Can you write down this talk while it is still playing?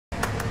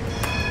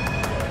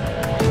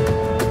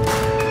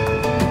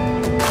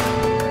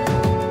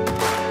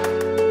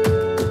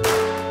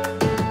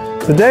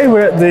Today we're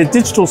at the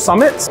Digital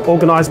Summit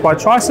organised by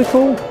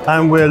Tricycle,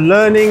 and we're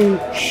learning,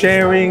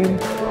 sharing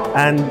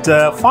and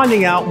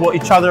finding out what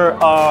each other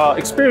are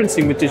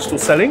experiencing with digital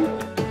selling.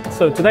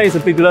 So today is a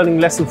big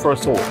learning lesson for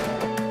us all.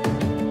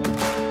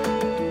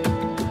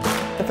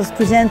 I was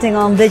presenting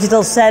on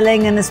digital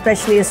selling and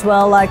especially as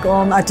well like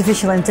on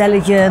artificial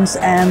intelligence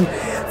and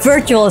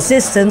virtual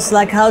assistants,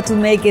 like how to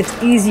make it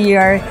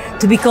easier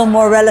to become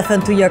more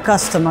relevant to your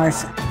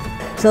customers.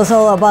 So it's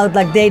all about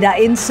like data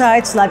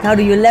insights, like how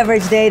do you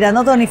leverage data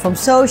not only from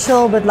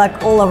social but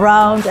like all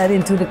around and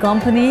into the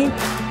company.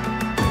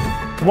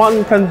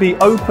 One can be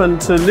open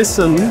to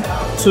listen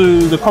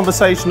to the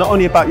conversation not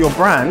only about your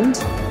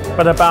brand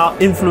but about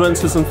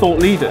influencers and thought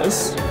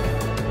leaders,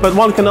 but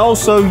one can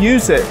also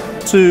use it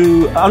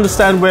to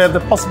understand where the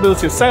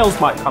possibility of sales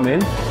might come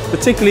in,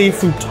 particularly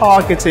through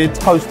targeted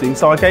posting.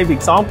 So I gave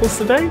examples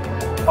today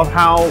of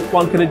how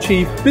one can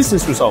achieve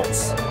business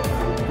results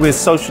with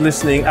social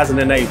listening as an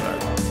enabler.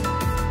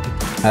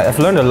 I've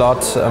learned a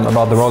lot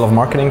about the role of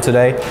marketing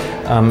today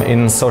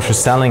in social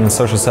selling and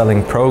social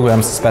selling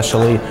programs,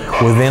 especially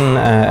within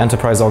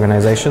enterprise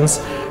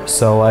organizations.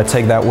 So I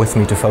take that with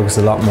me to focus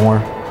a lot more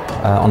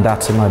on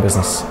that in my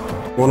business.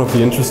 One of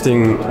the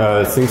interesting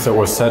things that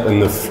was said in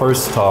the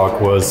first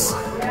talk was,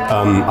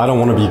 I don't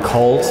want to be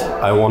called,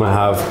 I want to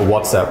have a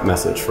WhatsApp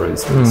message, for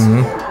instance.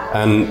 Mm-hmm.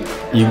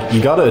 And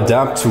you got to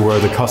adapt to where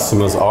the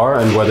customers are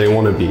and where they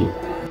want to be.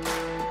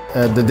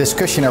 The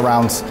discussion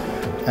around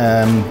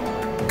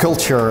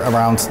culture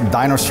around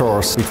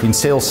dinosaurs between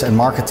sales and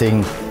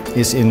marketing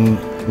is in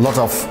a lot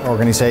of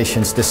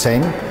organizations the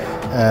same.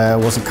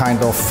 Was a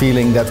kind of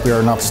feeling that we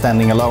are not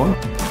standing alone.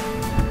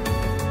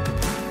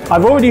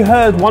 I've already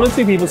heard one or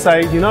two people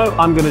say, you know,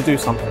 I'm going to do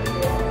something.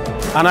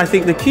 And I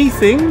think the key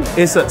thing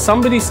is that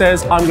somebody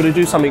says, I'm going to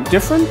do something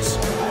different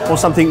or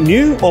something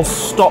new or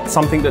stop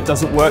something that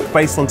doesn't work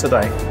based on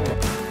today.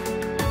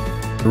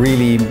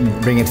 Really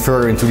bring it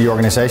further into the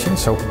organization.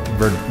 So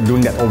we're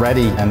doing that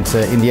already, and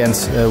in the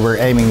end we're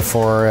aiming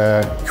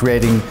for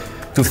creating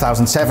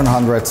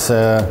 2,700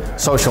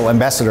 social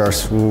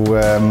ambassadors who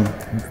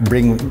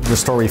bring the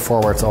story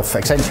forward of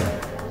Accenture.